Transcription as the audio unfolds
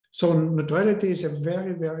So neutrality is a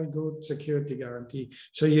very, very good security guarantee.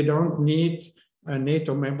 So you don't need a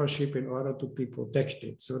NATO membership in order to be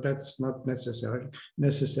protected. So that's not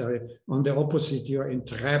necessary. On the opposite, you are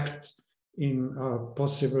entrapped in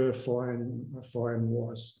possible foreign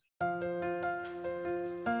wars.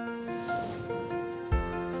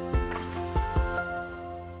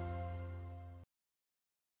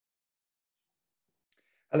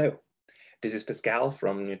 Hello, this is Pascal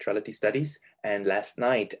from Neutrality Studies, and last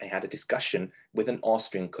night I had a discussion with an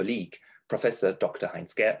Austrian colleague, Professor Dr.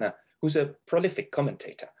 Heinz Gärtner, who's a prolific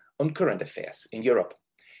commentator on current affairs in Europe.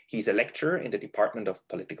 He's a lecturer in the Department of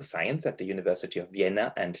Political Science at the University of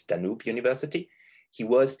Vienna and Danube University. He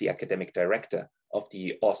was the academic director of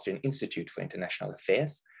the Austrian Institute for International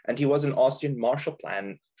Affairs, and he was an Austrian Marshall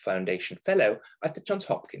Plan Foundation Fellow at the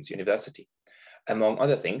Hopkins University. Among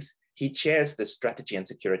other things, he chairs the Strategy and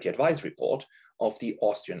Security Advisory Board of the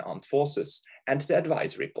Austrian Armed Forces and the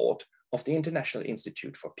Advisory Board of the International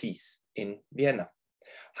Institute for Peace in Vienna.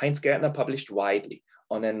 Heinz Gärtner published widely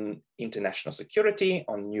on international security,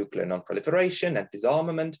 on nuclear non-proliferation and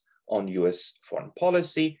disarmament, on US foreign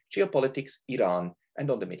policy, geopolitics, Iran, and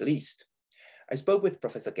on the Middle East. I spoke with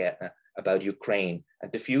Professor Gärtner about Ukraine and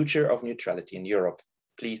the future of neutrality in Europe.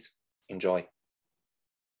 Please enjoy.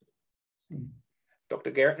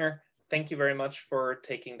 Dr. Gärtner, thank you very much for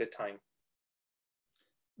taking the time.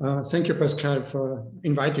 Thank you, Pascal, for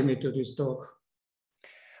inviting me to this talk.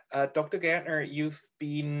 Dr. Gärtner, you've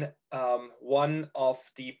been one of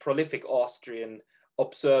the prolific Austrian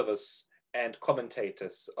observers and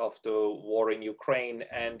commentators of the war in Ukraine,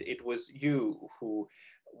 and it was you who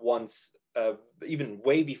once, even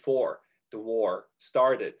way before the war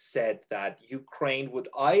started, said that Ukraine would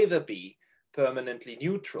either be permanently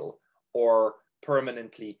neutral or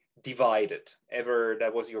permanently divided.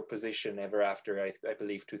 That was your position ever after, I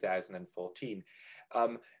believe, 2014.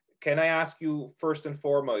 Can I ask you first and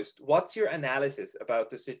foremost, what's your analysis about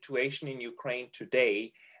the situation in Ukraine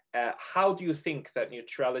today? How do you think that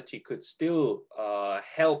neutrality could still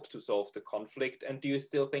help to solve the conflict? And do you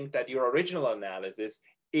still think that your original analysis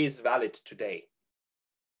is valid today?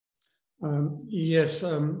 Yes,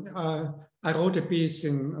 I wrote a piece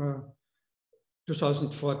in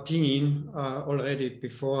 2014, already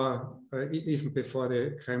before, even before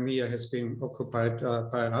the Crimea has been occupied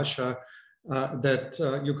by Russia, that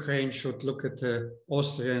Ukraine should look at the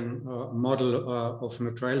Austrian model of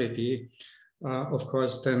neutrality. Of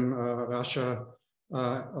course, then Russia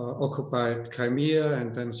occupied Crimea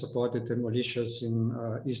and then supported the militias in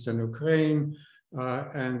eastern Ukraine.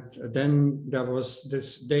 And then there was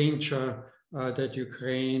this danger that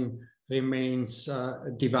Ukraine remains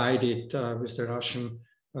divided with the Russian,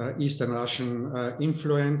 Eastern Russian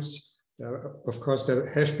influence. Of course, there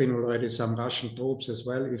have been already some Russian troops as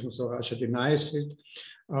well, even though Russia denies it.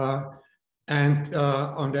 And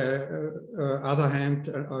on the other hand,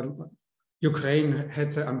 Ukraine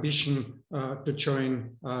had the ambition to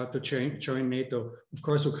join NATO. Of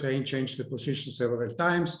course, Ukraine changed the position several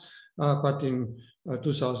times, but in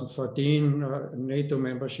 2014, NATO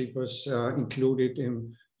membership was included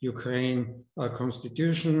in Ukraine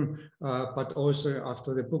constitution, but also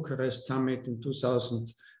after the Bucharest summit in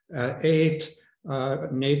 2008,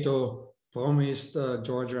 NATO promised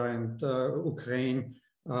Georgia and Ukraine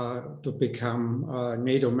to become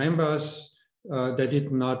NATO members. They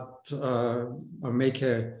did not make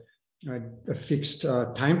a fixed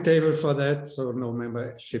timetable for that, so no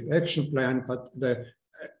membership action plan, but the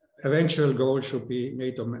eventual goal should be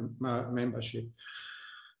NATO membership.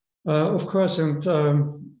 Of course, and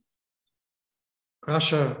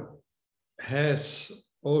Russia has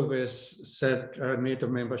always said NATO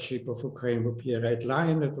membership of Ukraine would be a red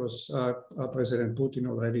line. It was President Putin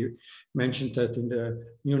already mentioned that in the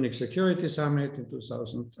Munich Security Summit in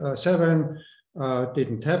 2007.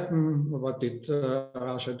 Didn't happen. What did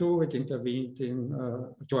Russia do? It intervened in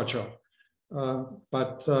Georgia.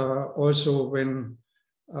 But also when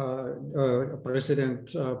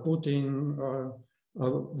President Putin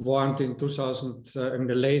warned in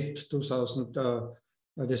the late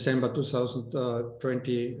December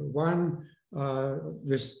 2021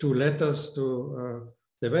 with two letters to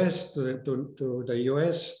the West, to the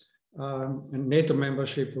US, and NATO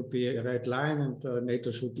membership would be a red line, and NATO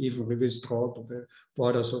should even withdraw to the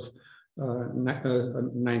borders of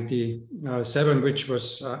 97, which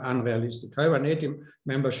was unrealistic. However, NATO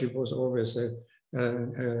membership was always a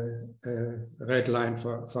red line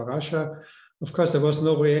for Russia. Of course, there was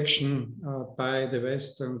no reaction by the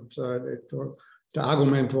West, and the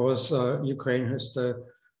argument was Ukraine has the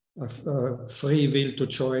free will to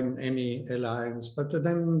join any alliance. But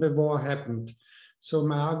then the war happened. So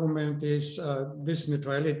my argument is with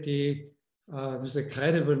neutrality, with the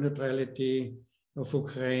credible neutrality of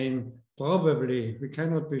Ukraine, probably, we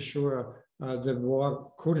cannot be sure, the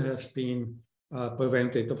war could have been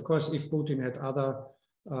prevented. Of course, if Putin had other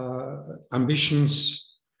ambitions,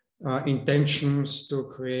 intentions to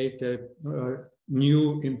create a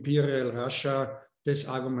new imperial Russia, this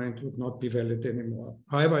argument would not be valid anymore.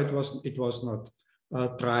 However, it was not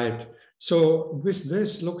tried. So with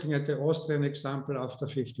this, looking at the Austrian example after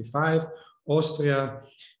 1955, Austria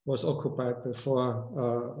was occupied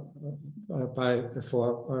by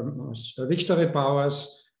victory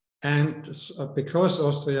powers, and because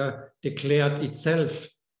Austria declared itself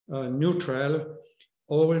neutral,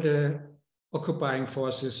 all the occupying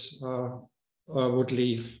forces would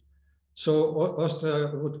leave. So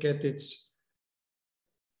Austria would get its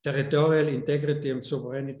territorial integrity and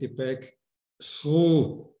sovereignty back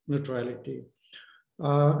through neutrality.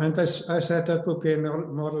 And as I said, that would be a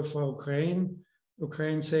model for Ukraine.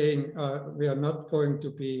 Ukraine saying we are not going to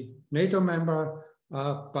be NATO member,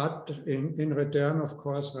 but in return, of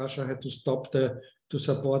course, Russia had to stop to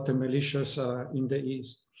support the militias in the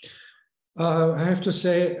east. I have to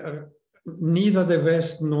say, neither the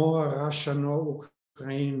West nor Russia nor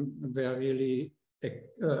Ukraine were really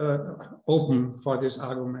open for this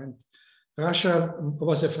argument. Russia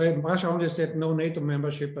was afraid. Russia only said no NATO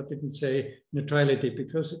membership, but didn't say neutrality,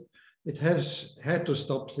 because it has had to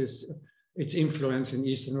stop its influence in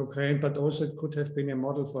eastern Ukraine, but also it could have been a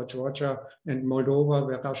model for Georgia and Moldova,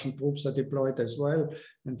 where Russian troops are deployed as well.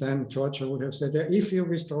 And then Georgia would have said, if you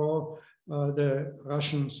withdraw the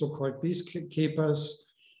Russian so-called peacekeepers,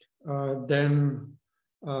 then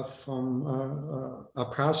from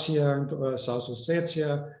Abkhazia and South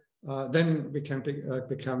Ossetia, then we can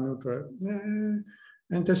become neutral.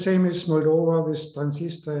 And the same is Moldova with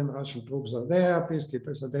Transnistria, and Russian troops are there,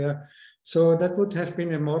 peacekeepers are there. So that would have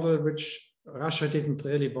been a model which Russia didn't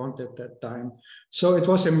really want at that time. So it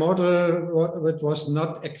was a model that was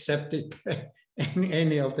not accepted by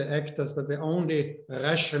any of the actors, but the only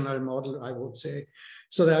rational model, I would say.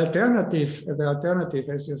 So the alternative,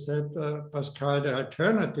 as you said, Pascal, the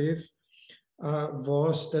alternative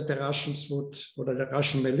was that the Russians would, or the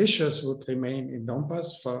Russian militias would remain in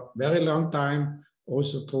Donbass for a very long time.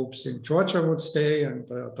 Also troops in Georgia would stay, and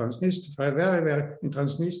Transnistria, in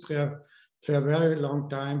Transnistria for a very long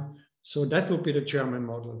time. So that would be the German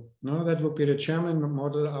model. No, that would be the German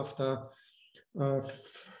model after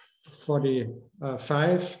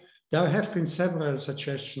 1945. There have been several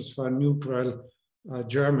suggestions for a neutral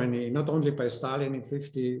Germany, not only by Stalin in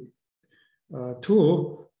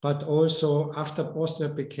 1952, but also after Austria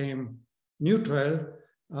became neutral,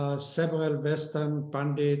 several Western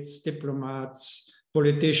pundits, diplomats,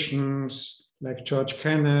 politicians like George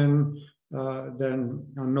Kennan, then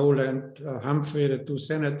Noland, Humphrey, the two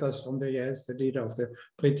senators from the US, the leader of the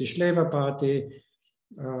British Labour Party,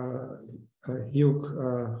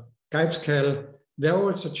 𝗡𝗲𝘂𝘁𝘁𝘁𝘁, they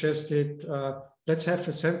all suggested, let's have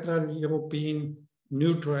a Central European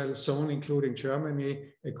neutral zone, including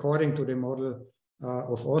Germany, according to the model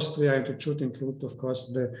of Austria, and it should include, of course,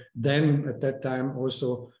 then at that time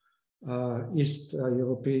also East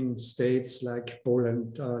European states like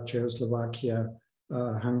Poland, Czechoslovakia,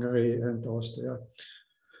 Hungary, and Austria.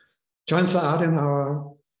 Chancellor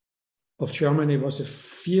Adenauer of Germany was a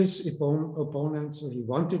fierce opponent, so he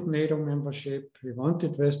wanted NATO membership, he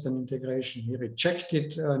wanted Western integration, he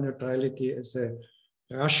rejected neutrality as a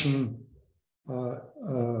Russian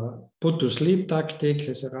put to sleep tactic,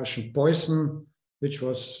 as a Russian poison, which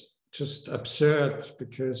was just absurd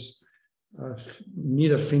because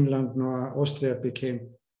neither Finland nor Austria became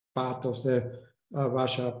part of the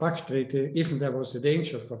Warsaw Pact Treaty. Even there was a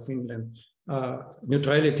danger for Finland.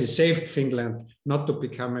 Neutrality saved Finland not to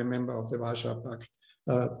become a member of the Warsaw Pact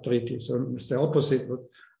Treaty. So it's the opposite what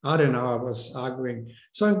Adenauer was arguing.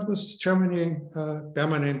 So it was Germany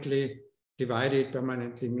permanently divided.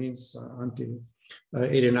 Permanently means until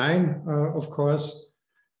 1989, of course.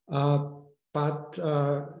 But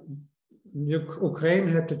Ukraine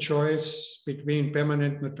had the choice between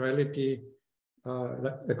permanent neutrality,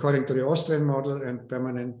 according to the Austrian model, and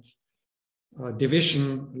permanent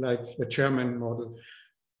division, like the German model.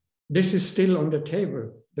 This is still on the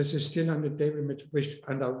table. This is still on the table, which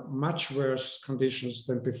under much worse conditions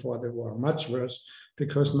than before the war, much worse,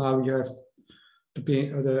 because now you have to be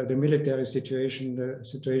the military situation, the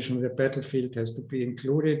situation on the battlefield has to be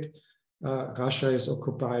included. Russia is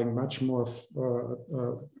occupying much more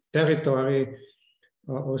territory,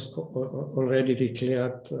 already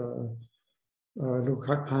declared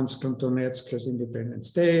Luhansk and Donetsk as independent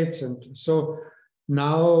states. And so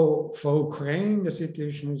Now for Ukraine, the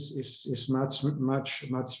situation is much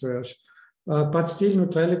worse. But still,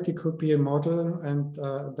 neutrality could be a model, and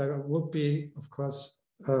there would be, of course,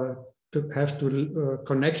 to have to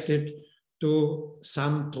connect it to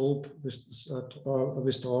some troop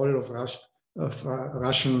withdrawal of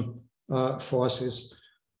Russian forces.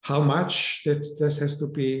 How much, this has to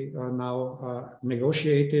be now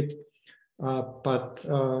negotiated, but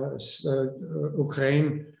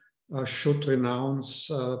Ukraine should renounce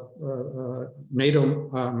NATO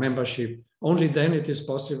membership. Only then it is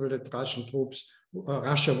possible that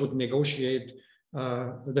Russia would negotiate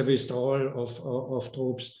the withdrawal of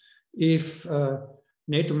troops. If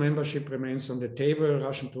NATO membership remains on the table,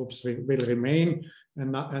 Russian troops will remain.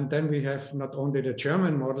 And then we have not only the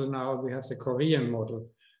German model now, we have the Korean model.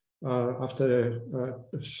 After the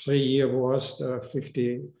 3-year wars,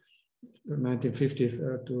 1950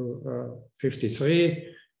 to 53,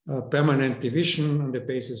 permanent division on the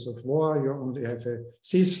basis of war, you only have a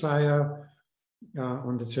ceasefire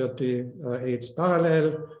on the 38th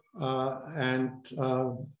parallel and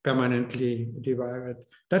permanently divided.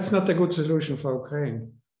 That's not a good solution for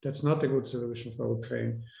Ukraine. That's not a good solution for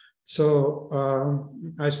Ukraine. So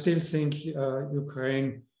I still think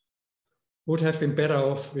Ukraine would have been better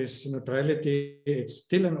off with neutrality. It's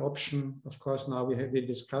still an option. Of course, now we can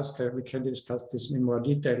discuss this in more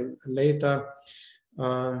detail later.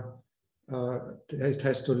 It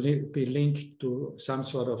has to be linked to some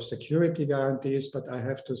sort of security guarantees, but I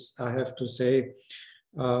have to say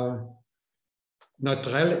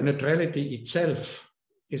neutrality itself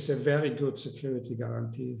is a very good security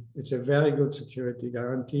guarantee. It's a very good security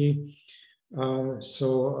guarantee. But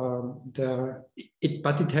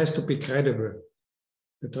it has to be credible.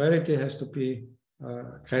 Neutrality has to be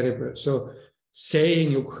credible. So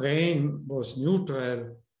saying Ukraine was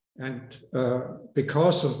neutral and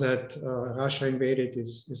because of that Russia invaded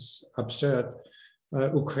is absurd.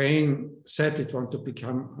 Ukraine said it wanted to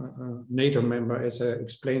become a NATO member, as I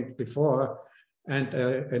explained before, and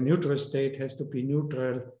a neutral state has to be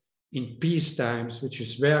neutral in peace times, which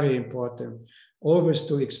is very important. Always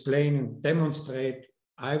to explain and demonstrate,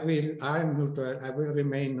 I'm neutral, I will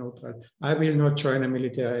remain neutral, I will not join a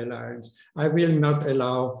military alliance, I will not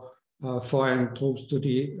allow foreign troops to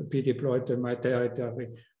be deployed in my territory,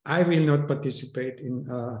 I will not participate in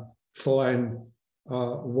foreign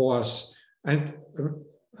wars. And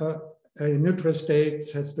a neutral state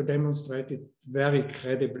has to demonstrate it very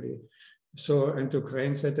credibly. So, and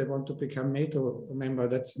Ukraine said they want to become NATO member.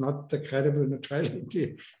 That's not the credible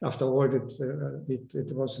neutrality. After all,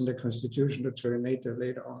 it was in the constitution to join NATO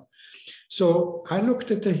later on. So I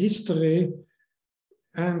looked at the history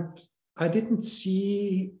and I didn't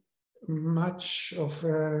see much of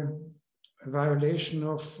a violation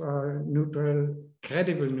of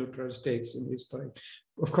credible neutral states in history.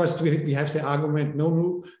 Of course, we have the argument,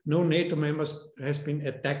 no NATO members has been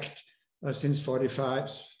attacked since 49.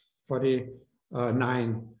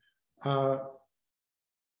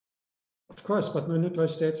 Of course, but no neutral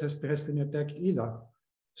states has been attacked either.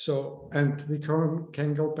 So, and we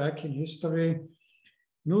can go back in history.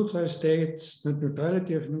 Neutral states, the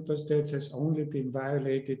neutrality of neutral states has only been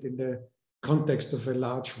violated in the context of a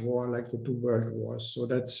large war like the 2 world wars. So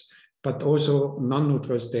that's, but also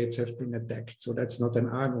non-neutral states have been attacked. So that's not an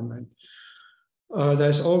argument.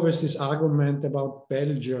 There's always this argument about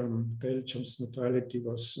Belgium. Belgium's neutrality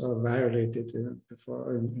was violated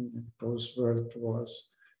before in both world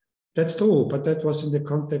wars. That's true, but that was in the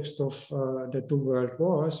context of the 2 world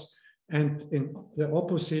wars. And in the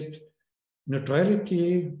opposite,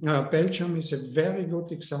 neutrality, Belgium is a very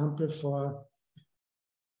good example for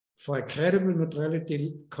a credible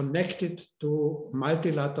neutrality connected to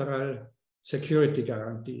multilateral security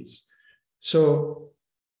guarantees. So,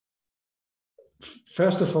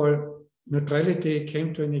 first of all, neutrality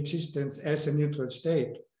came to an existence as a neutral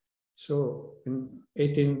state. So in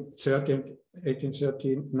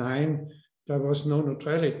 1839, there was no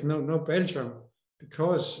neutrality, no Belgium,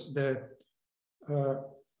 because the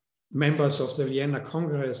members of the Vienna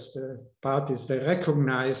Congress, the parties, they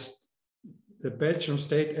recognized the Belgian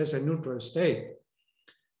state as a neutral state.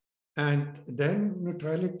 And then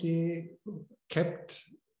neutrality kept,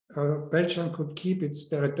 Belgium could keep its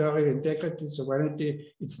territorial integrity,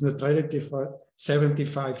 sovereignty, its neutrality for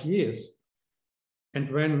 75 years. And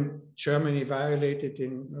when Germany violated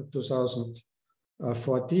in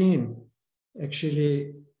 2014,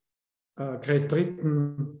 actually Great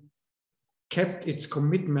Britain kept its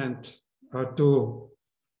commitment to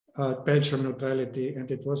Belgian neutrality,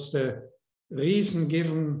 and it was the reason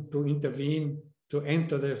given to intervene to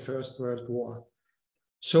enter the First World War.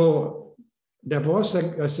 So there was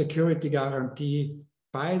a security guarantee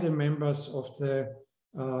by the members of the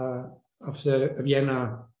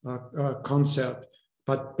Vienna concert,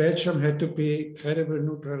 but Belgium had to be credible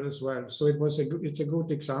neutral as well. So it's a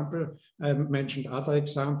good example. I mentioned other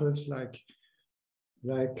examples like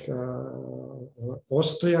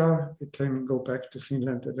Austria. We can go back to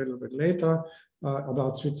Finland a little bit later.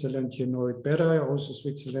 About Switzerland, you know it better. Also,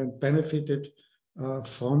 Switzerland benefited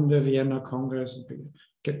from the Vienna Congress,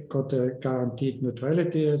 got a guaranteed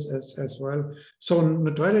neutrality as well. So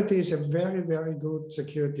neutrality is a very, very good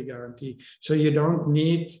security guarantee. So you don't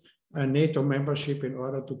need a NATO membership in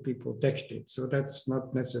order to be protected. So that's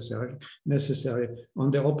not necessary. On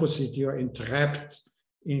the opposite, you're entrapped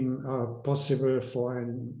in possible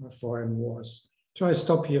foreign wars. So I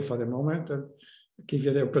stop here for the moment and give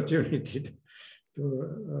you the opportunity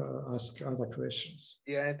to ask other questions.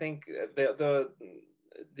 Yeah, I think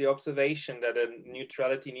the observation that a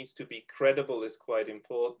neutrality needs to be credible is quite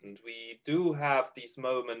important. We do have this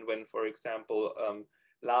moment when, for example,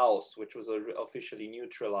 Laos, which was officially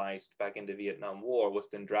neutralized back in the Vietnam War, was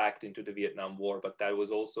then dragged into the Vietnam War, but that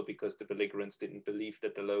was also because the belligerents didn't believe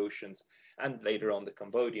that the Laotians and later on the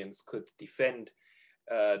Cambodians could defend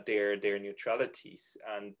their neutralities,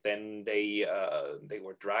 and then they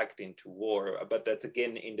were dragged into war. But that's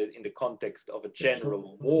again in the context of a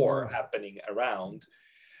general war happening around.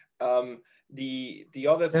 The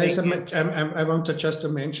other thing I want to just to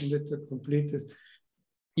mention it to complete it.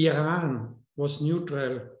 Iran was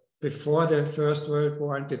neutral before the First World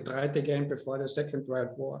War, and they tried again before the Second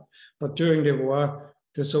World War. But during the war,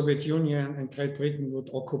 the Soviet Union and Great Britain would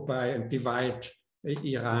occupy and divide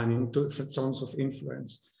Iran into zones of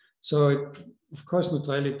influence. So, of course,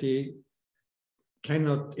 neutrality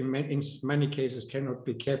cannot, in many cases, cannot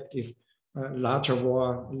be kept if a larger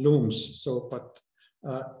war looms. So, but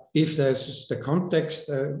if there's the context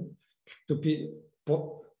to be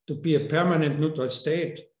a permanent neutral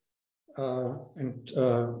state and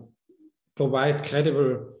provide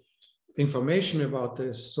credible information about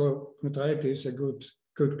this, so neutrality is a good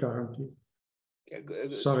guarantee.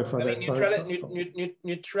 Sorry for that.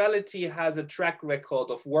 Neutrality has a track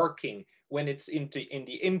record of working when it's in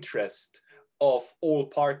the interest of all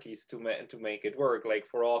parties to make it work, like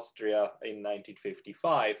for Austria in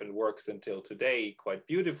 1955, and works until today quite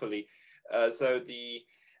beautifully. So the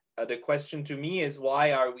question to me is,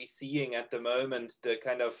 why are we seeing at the moment the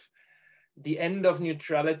kind of the end of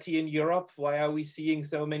neutrality in Europe? Why are we seeing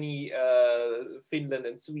so many Finland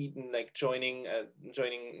and Sweden like joining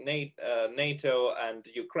NATO, and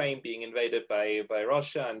Ukraine being invaded by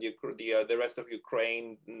Russia, and the rest of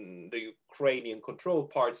Ukraine, the Ukrainian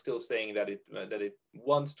controlled part, still saying that it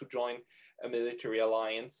wants to join a military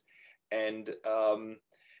alliance? And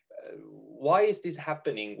why is this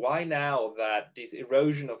happening? Why now that this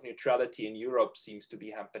erosion of neutrality in Europe seems to be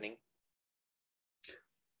happening?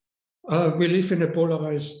 We live in a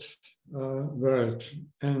polarized world,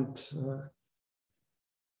 and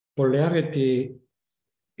polarity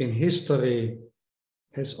in history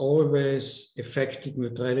has always affected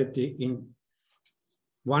neutrality in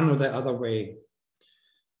one or the other way.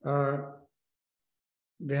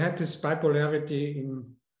 We had this bipolarity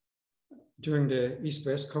during the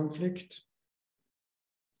East-West conflict,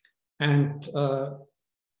 and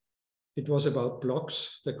it was about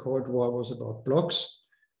blocks. The Cold War was about blocks.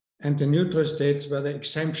 And the neutral states were the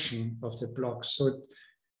exemption of the blocks. So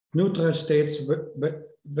neutral states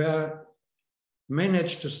were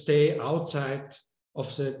managed to stay outside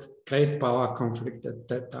of the great power conflict at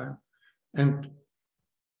that time. And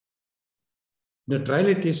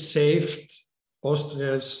neutrality saved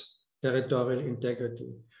Austria's territorial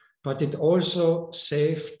integrity, but it also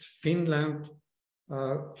saved Finland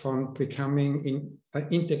from becoming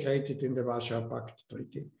integrated in the Warsaw Pact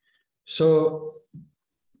Treaty. So,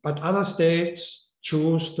 but other states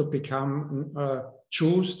choose to become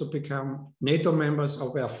NATO members,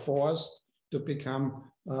 or were forced to become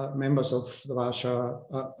members of the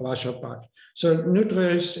Warsaw Pact. So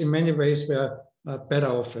neutrals in many ways were better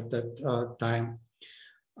off at that time.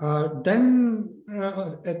 Then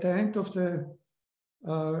at the end of the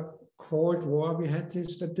Cold War, we had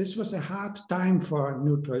this was a hard time for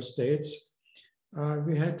neutral states.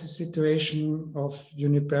 We had the situation of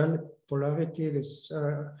unipolarity. This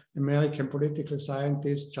American political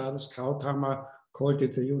scientist 𝗔𝗂𝘂𝘁𝘂𝘁𝘆 called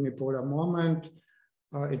it the unipolar moment.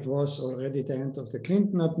 It was already the end of the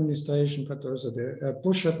Clinton administration, but also the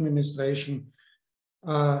Bush administration,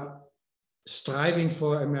 striving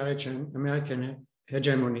for American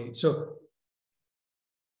hegemony. So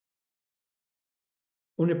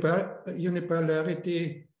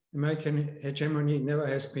unipolarity American hegemony never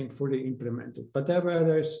has been fully implemented, but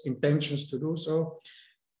there's intentions to do so.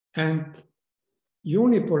 And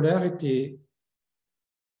unipolarity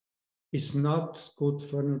is not good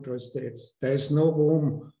for neutral states. There is no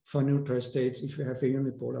room for neutral states if you have a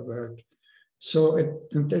unipolar world. So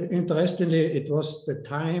interestingly, it was the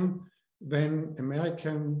time when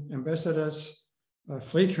American ambassadors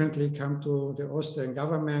frequently come to the Austrian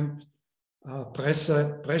government,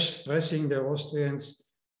 pressing the Austrians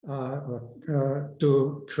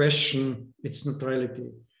to question its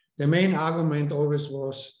neutrality. The main argument always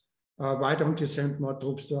was, why don't you send more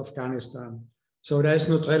troops to Afghanistan? So there is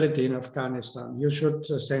neutrality in Afghanistan. You should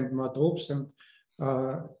send more troops and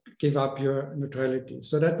give up your neutrality.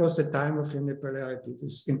 So that was the time of unipolarity,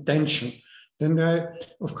 this intention. Then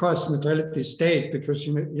of course, neutrality stayed because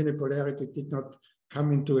unipolarity did not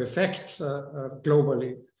come into effect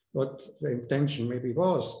globally, what the intention maybe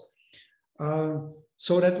was.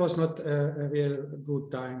 So that was not a real good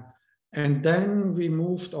time. And then we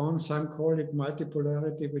moved on, some call it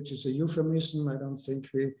multipolarity, which is a euphemism. I don't think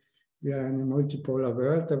we are in a multipolar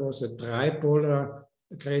world. There was a tripolar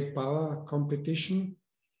great power competition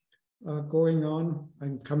going on.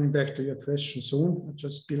 I'm coming back to your question soon. I'm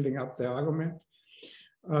just building up the argument.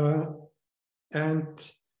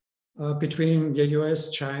 Between the US,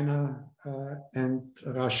 China, and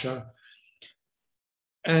Russia.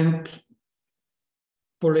 And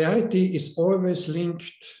polarity is always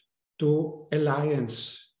linked to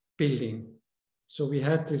alliance building. So we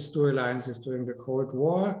had these two alliances during the Cold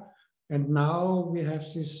War. And now we have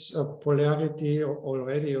this polarity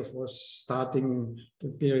already, of course, starting in the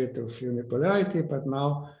period of unipolarity, but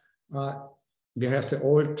now we have the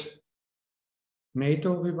old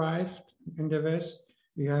NATO revived in the West.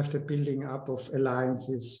 We have the building up of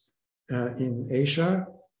alliances in Asia,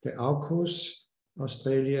 the AUKUS,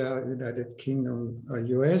 Australia, United Kingdom,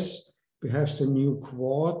 US. We have the new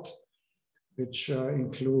Quad, which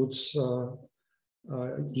includes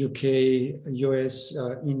UK, US,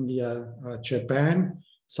 India, Japan.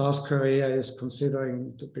 South Korea is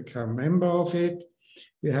considering to become a member of it.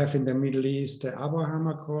 We have in the Middle East the Abraham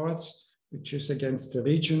Accords, which is against the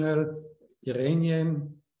regional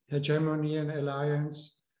Iranian hegemony and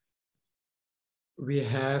alliance. We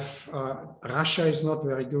have, Russia is not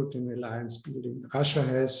very good in alliance building. Russia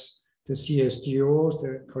has the CSTO,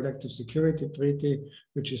 the Collective Security Treaty,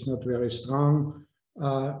 which is not very strong.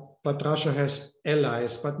 But Russia has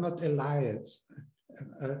allies, but not alliances.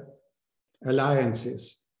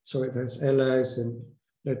 So it has allies in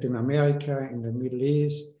Latin America, in the Middle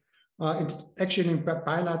East. Actually,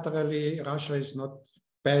 bilaterally, Russia is not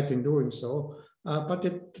bad in doing so, but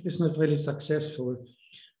it is not really successful.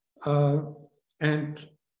 And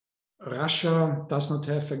Russia does not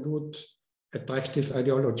have a good, attractive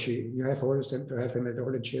ideology. You have always to have an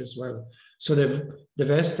ideology as well. So the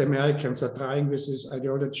West Americans are trying with this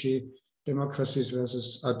ideology, democracies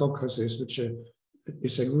versus autocracies, which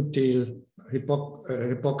is a good deal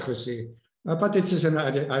hypocrisy. But it is an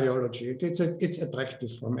ideology. It's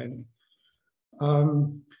attractive for many.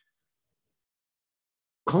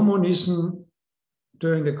 Communism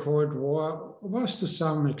during the Cold War was to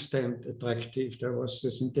some extent attractive. There was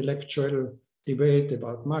this intellectual debate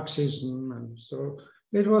about Marxism, and so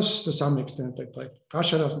it was to some extent attractive.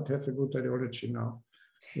 Russia doesn't have a good ideology now.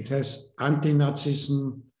 It has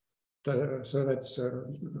anti-Nazism, so that's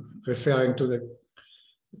referring to the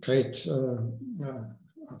great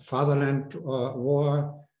fatherland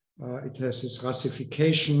war. It has this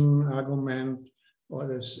Russification argument, or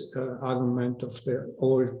this argument of the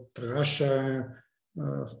old Russia,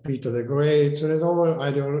 of Peter the Great. So there's all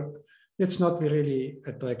ideology. It's not really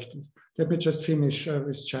attractive. Let me just finish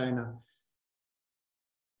with China.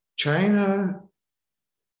 China,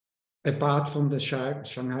 apart from the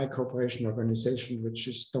Shanghai Cooperation Organization, which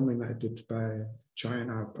is dominated by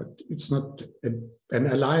China, but it's not an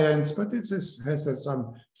alliance, but it has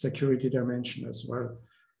some security dimension as well.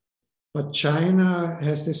 But China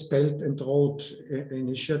has this Belt and Road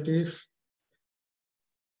initiative,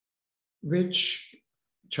 which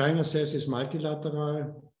China says is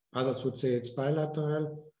multilateral, others would say it's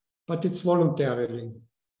bilateral, but it's voluntarily.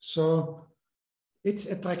 So it's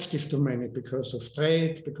attractive to many because of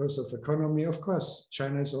trade, because of economy. Of course,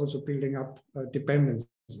 China is also building up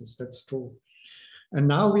dependencies, that's true. And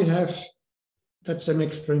now we have, that's an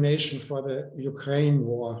explanation for the Ukraine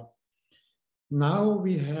war. Now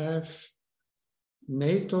we have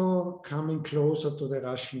NATO coming closer to the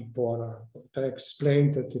Russian border. I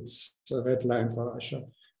explained that it's a red line for Russia.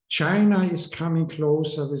 China is coming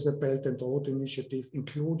closer with the Belt and Road initiative,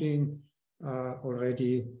 including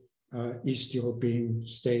already East European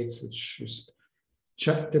states, which is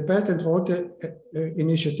The Belt and Road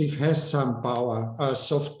Initiative has some power,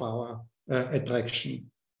 soft power attraction.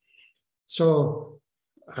 So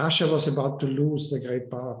Russia was about to lose the great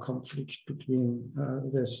power conflict between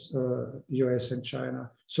this US and China.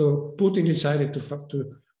 So Putin decided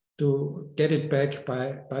to get it back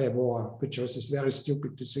by a war, which was this very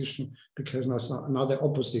stupid decision because now the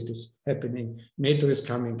opposite is happening. NATO is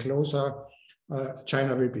coming closer.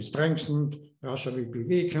 China will be strengthened, Russia will be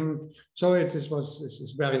weakened. So this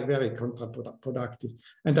is very, very counterproductive.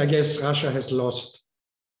 And I guess Russia has lost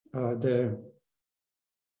the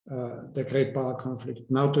great power conflict.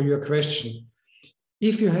 Now to your question.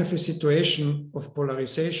 If you have a situation of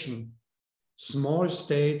polarization, small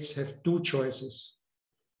states have two choices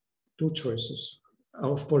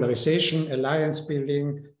of polarization, alliance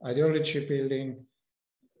building, ideology building.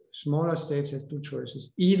 Smaller states have two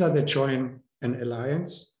choices. Either they join an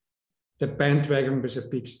alliance, the bandwagon with a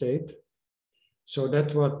big state. So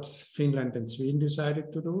that's what Finland and Sweden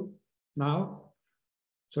decided to do now.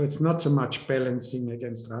 So it's not so much balancing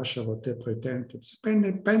against Russia, what they pretend. It's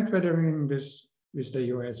bandwagoning with the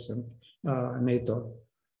US and NATO.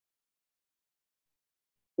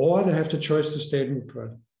 Or they have the choice to stay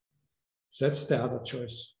neutral. So that's the other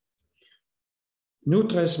choice.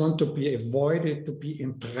 Neutrals want to be avoided, to be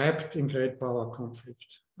entrapped in great power conflict,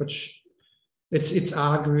 which it's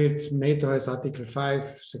argued NATO has Article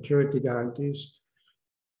 5 security guarantees,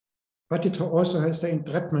 but it also has the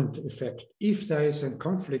entrapment effect. If there is a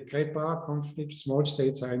conflict, great power conflict, small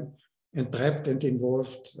states are entrapped and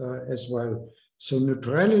involved as well. So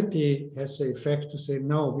neutrality has the effect to say,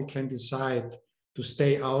 no, we can decide to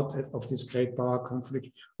stay out of this great power conflict.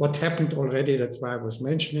 What happened already, that's why I was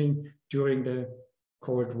mentioning, during the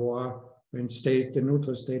Cold War, when the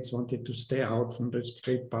neutral states wanted to stay out from this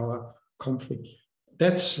great power conflict.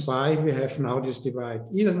 That's why we have now this divide,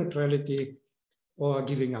 either neutrality or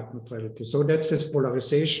giving up neutrality. So that's this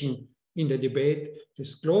polarization in the debate.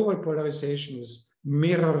 This global polarization is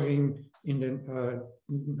mirroring in the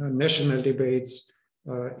national debates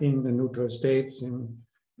in the neutral states, in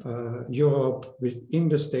Europe, within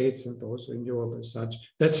the states, and also in Europe as such.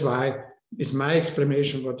 That's why it's my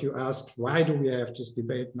explanation what you asked, why do we have this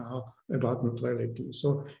debate now about neutrality?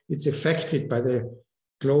 So it's affected by the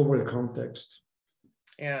global context.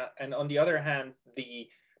 Yeah, and on the other hand, the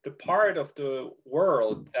part of the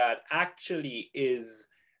world that actually is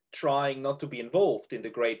trying not to be involved in the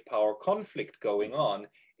great power conflict going on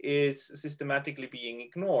is systematically being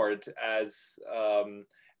ignored as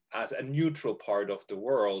a neutral part of the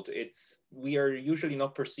world. We are usually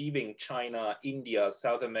not perceiving China, India,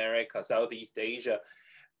 South America, Southeast Asia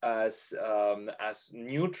as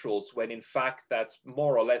neutrals, when in fact that's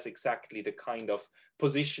more or less exactly the kind of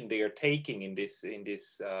position they are taking in this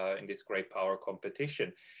great power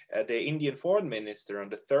competition. The Indian foreign minister on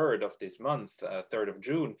the 3rd of this month, 3rd of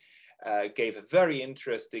June, gave a very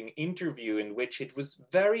interesting interview in which it was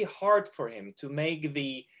very hard for him to make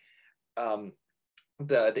the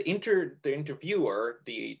interviewer,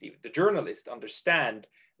 the journalist, understand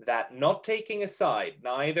that not taking a side,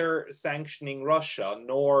 neither sanctioning Russia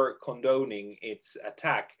nor condoning its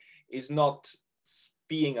attack, is not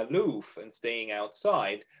being aloof and staying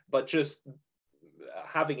outside, but just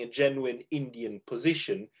having a genuine Indian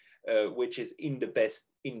position, which is in the best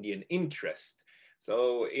Indian interest.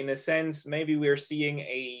 So in a sense, maybe we're seeing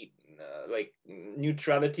a like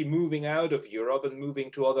neutrality moving out of Europe and moving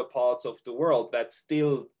to other parts of the world that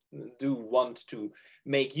still do want to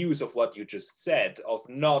make use of what you just said, of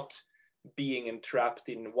not being entrapped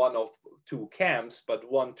in one of two camps,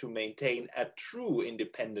 but want to maintain a true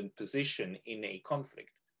independent position in a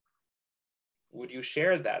conflict. Would you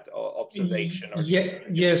share that observation? Or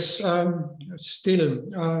yes,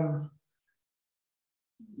 still,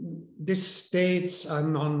 these states are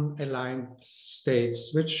non-aligned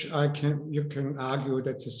states, which you can argue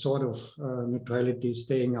that's a sort of neutrality,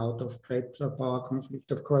 staying out of great power conflict.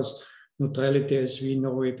 Of course, neutrality as we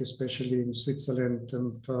know it, especially in Switzerland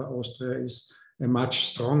and Austria, is a much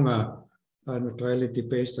stronger neutrality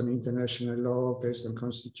based on international law, based on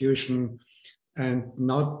constitution, and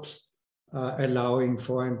not allowing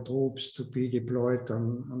foreign troops to be deployed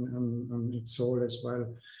on its soil as well.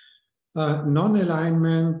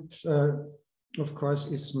 Non-alignment, of course,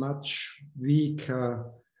 is much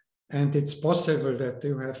weaker, and it's possible that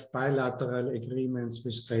you have bilateral agreements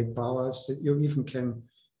with great powers, that you even can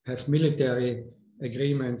have military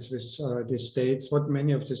agreements with the states. What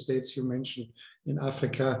many of the states you mentioned in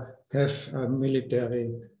Africa have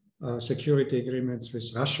military security agreements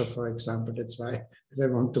with Russia, for example. That's why they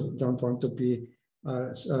don't want to be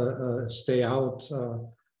stay out.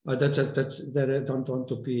 That they don't want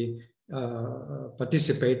to be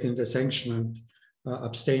participate in the sanction and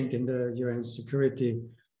abstained in the UN Security,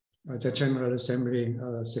 the General Assembly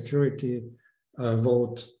security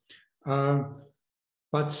vote.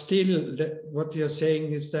 But still, what you're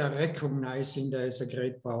saying is they're recognizing there is a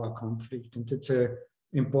great power conflict. And it's an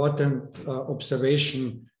important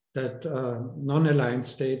observation that non-aligned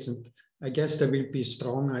states, and I guess they will be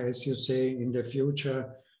stronger, as you say, in the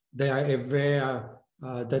future. They are aware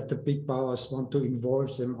that the big powers want to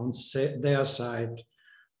involve them on their side.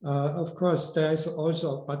 Of course, there's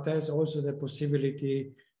also the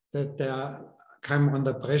possibility that they come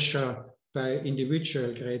under pressure by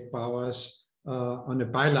individual great powers on a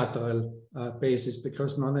bilateral basis,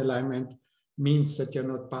 because non-alignment means that you're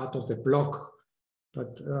not part of the bloc,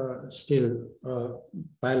 but still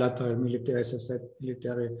bilateral military, as I said,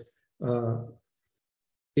 military,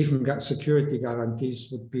 even security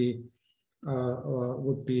guarantees would be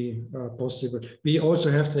possible. We also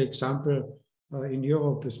have the example in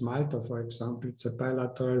Europe with Malta, for example. It's a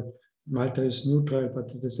bilateral. Malta is neutral, but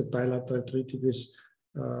it is a bilateral treaty with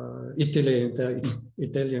Italy and the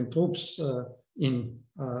Italian troops in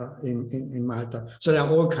Malta. So there are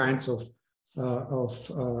all kinds of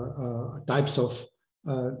types of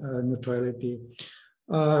neutrality.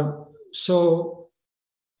 So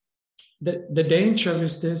the danger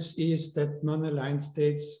with this is that non-aligned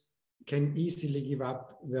states can easily give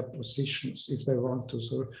up their positions if they want to.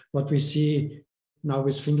 So what we see now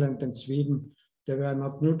with Finland and Sweden, they were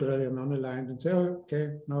not neutral and non-aligned and say, oh,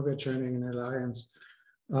 okay, now we're joining an alliance.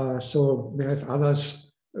 So we have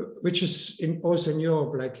others, which is also in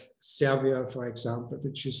Europe, like Serbia, for example,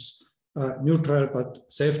 which is neutral, but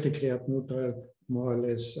self-declared neutral, more or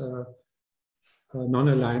less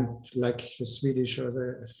non-aligned, like the Swedish or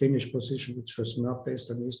the Finnish position, which was not based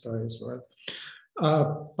on Israel as well.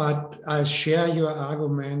 But I share your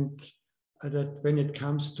argument that when it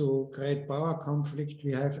comes to great power conflict,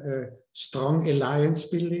 we have a strong alliance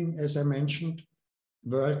building, as I mentioned,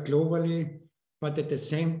 world globally, but at the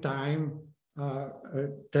same time,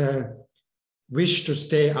 the wish to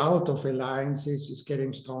stay out of alliances is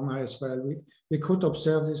getting stronger as well. We could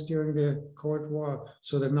observe this during the Cold War.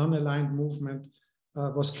 So the non-aligned movement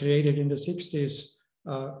was created in the 60s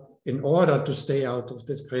in order to stay out of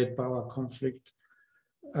this great power conflict.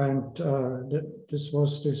 And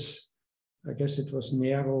I guess it was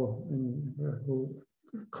Nero who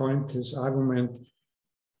coined this argument,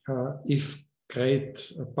 if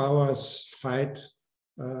great powers fight,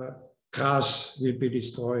 grass will be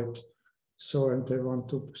destroyed. So, and they want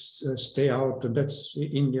to stay out, and that's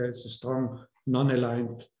India. It's a strong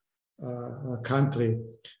non-aligned country.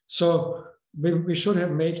 So we should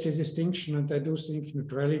have made the distinction, and I do think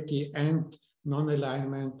neutrality and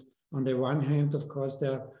non-alignment, on the one hand, of course,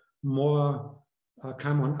 they're more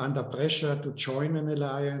come under pressure to join an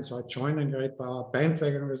alliance or join a great power,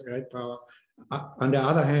 bandwagon with great power. On the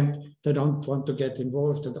other hand, they don't want to get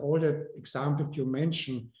involved. And all the examples you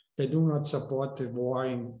mentioned, they do not support the war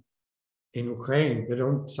in Ukraine. They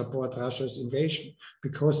don't support Russia's invasion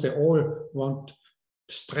because they all want to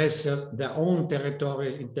stress their own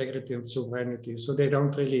territorial integrity and sovereignty. So they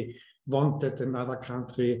don't really want that another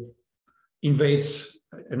country invades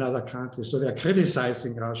another country. So they're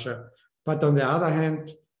criticizing Russia. But on the other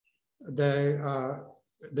hand, they are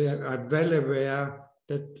well aware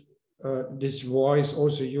that this war is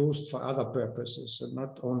also used for other purposes, and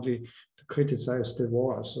not only to criticize the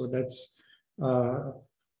war. So that's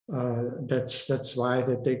why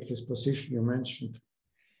they take this position you mentioned.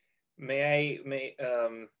 May I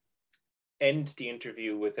end the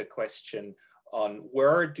interview with a question on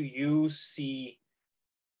where do you see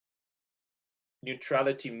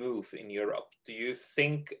neutrality move in Europe? Do you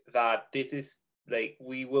think that this is like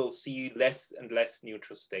we will see less and less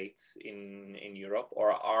neutral states in Europe,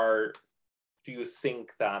 or do you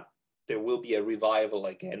think that there will be a revival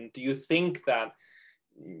again? Do you think that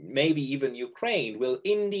maybe even Ukraine will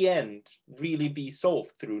in the end really be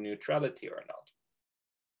solved through neutrality or not?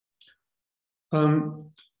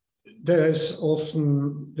 There's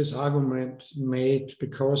often this argument made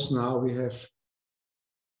because now we have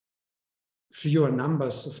fewer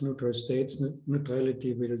numbers of neutral states,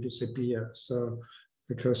 neutrality will disappear. So,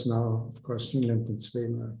 because now, of course, Finland and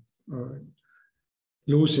Sweden are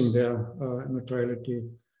losing their neutrality,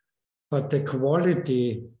 but the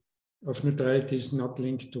quality of neutrality is not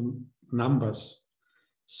linked to numbers.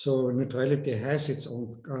 So neutrality has its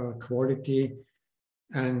own quality,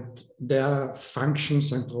 and their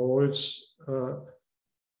functions and roles,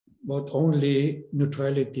 what only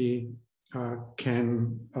neutrality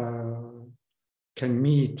can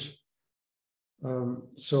meet.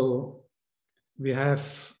 So we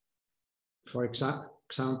have, for example,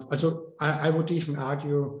 example, also I would even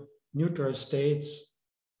argue neutral states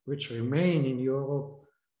which remain in Europe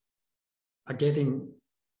are getting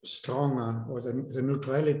stronger, or the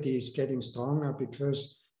neutrality is getting stronger,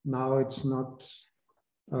 because now it's not,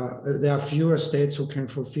 there are fewer states who can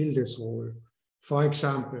fulfill this role. For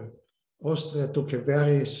example, Austria took a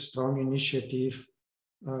very strong initiative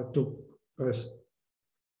to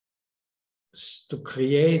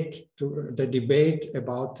create the debate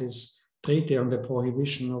about this treaty on the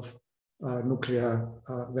prohibition of nuclear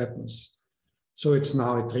weapons. So it's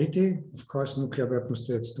now a treaty. Of course, nuclear weapon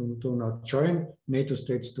states do not join, NATO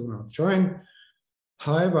states do not join.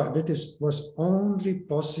 However, that was only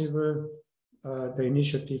possible, the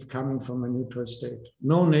initiative coming from a neutral state.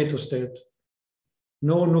 No NATO state,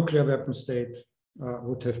 no nuclear weapon state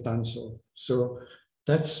would have done so. So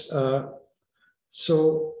that's,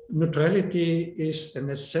 so neutrality is a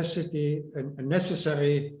necessity, a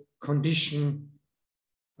necessary condition,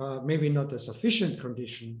 maybe not a sufficient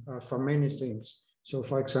condition for many things. So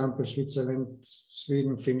for example, Switzerland,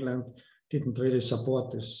 Sweden, Finland didn't really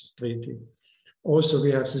support this treaty. Also,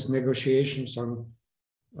 we have these negotiations on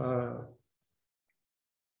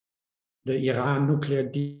the Iran nuclear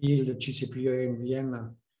deal, the 𝗔𝗂𝘂𝘁𝘂𝘁𝘁 in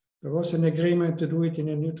Vienna. There was an agreement to do it in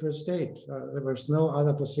a neutral state. There was no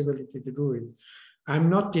other possibility to do it. I'm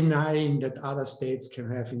not denying that other states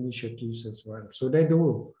can have initiatives as well. So they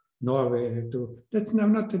do. Norway do.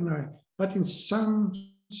 I'm not denying. But in some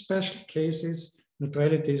special cases,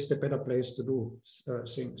 neutrality is the better place to do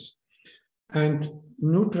things. And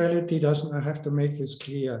neutrality doesn't, I have to make this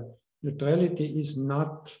clear, neutrality is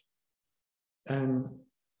not an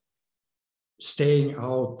staying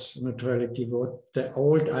out neutrality, what the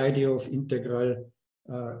old idea of integral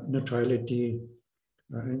neutrality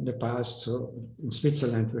in the past. So in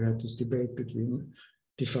Switzerland, we had this debate between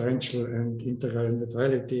differential and integral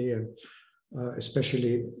neutrality, and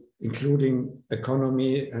especially including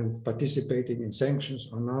economy and participating in sanctions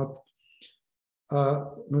or not.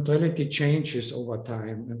 Neutrality changes over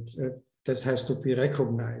time, and that has to be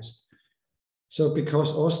recognized. So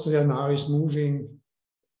because Austria now is moving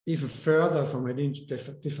even further from a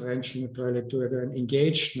differential neutrality to an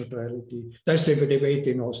engaged neutrality, that's the debate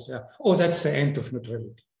in Austria. Oh, that's the end of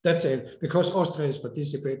neutrality. That's it, because Austria is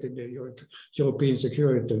participating in the European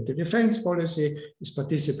security and defense policy, is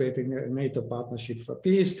participating in a NATO partnership for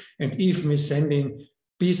peace, and even is sending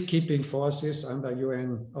peacekeeping forces under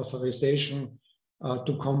UN authorization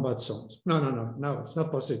to combat zones. No, it's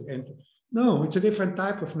not possible. And no, it's a different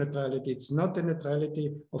type of neutrality. It's not the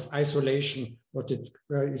neutrality of isolation, what it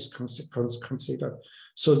is considered.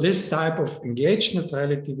 So this type of engaged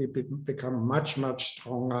neutrality will become much, much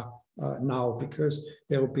stronger now, because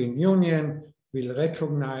the European Union will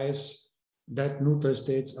recognize that neutral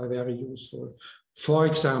states are very useful. For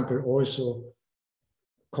example, also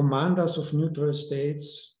commanders of neutral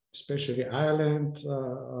states, especially Ireland,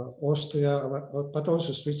 Austria, but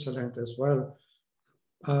also Switzerland as well,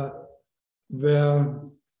 were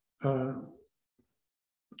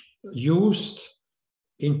used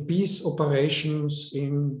in peace operations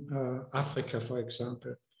in Africa, for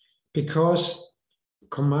example, because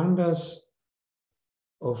commanders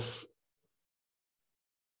of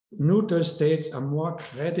neutral states are more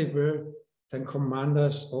credible than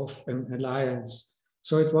commanders of an alliance.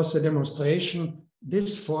 So it was a demonstration.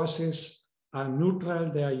 These forces are neutral,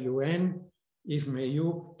 they are UN, even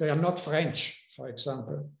EU, they are not French, for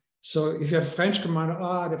example. So if you have a French commander,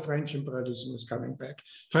 the French imperialism is coming back,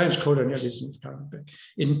 French colonialism is coming back.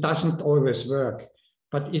 It doesn't always work,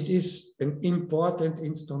 but it is an important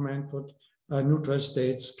instrument what neutral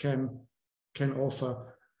states can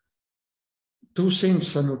offer. Two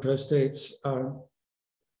things for neutral states.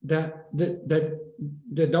 They're not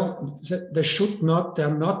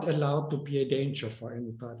allowed to be a danger for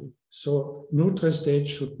anybody. So neutral states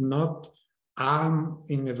should not arm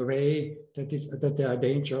in a way that they are a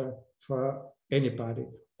danger for anybody,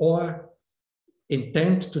 or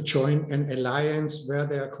intend to join an alliance where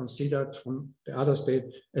they are considered from the other state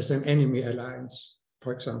as an enemy alliance,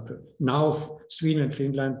 for example. Now Sweden and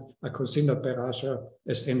Finland are considered by Russia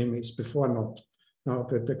as enemies, before not. Now,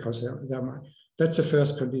 because that's the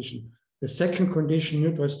first condition. The second condition,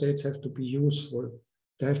 neutral states have to be useful.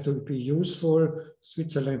 They have to be useful.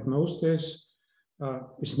 Switzerland knows this.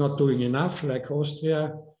 It's not doing enough like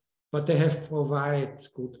Austria, but they have to provide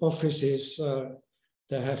good offices.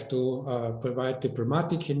 They have to provide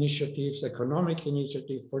diplomatic initiatives, economic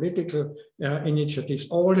initiatives, political initiatives.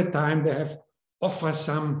 All the time they have offer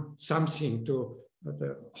something to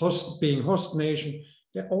the being host nation.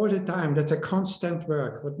 All the time, that's a constant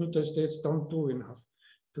work. What neutral states don't do enough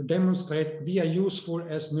to demonstrate we are useful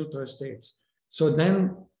as neutral states. So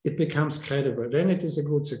then it becomes credible. Then it is a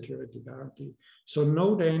good security guarantee. So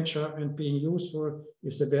no danger and being useful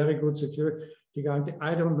is a very good security guarantee.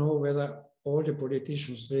 I don't know whether all the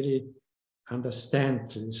politicians really understand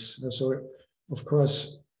this. So, of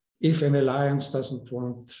course, if an alliance doesn't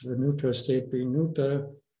want a neutral state being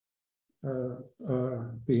neutral,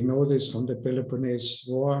 we know this from the Peloponnese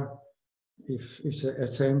War. If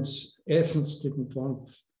Athens didn't want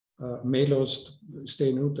Melos to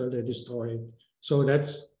stay neutral, they destroy it. So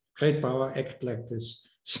that's great power act like this.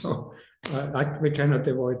 So we cannot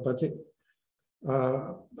avoid,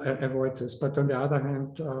 avoid this. But on the other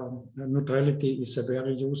hand, neutrality is a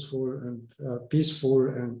very useful and peaceful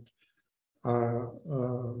and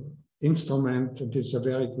instrument, and it's a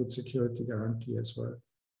very good security guarantee as well.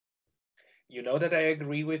 You know that I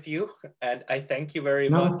agree with you, and I thank you very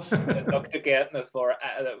much, Dr. Gärtner,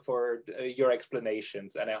 for your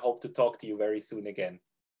explanations, and I hope to talk to you very soon again.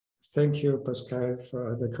 Thank you, Pascal,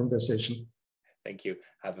 for the conversation. Thank you.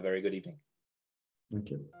 Have a very good evening.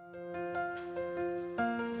 Thank you.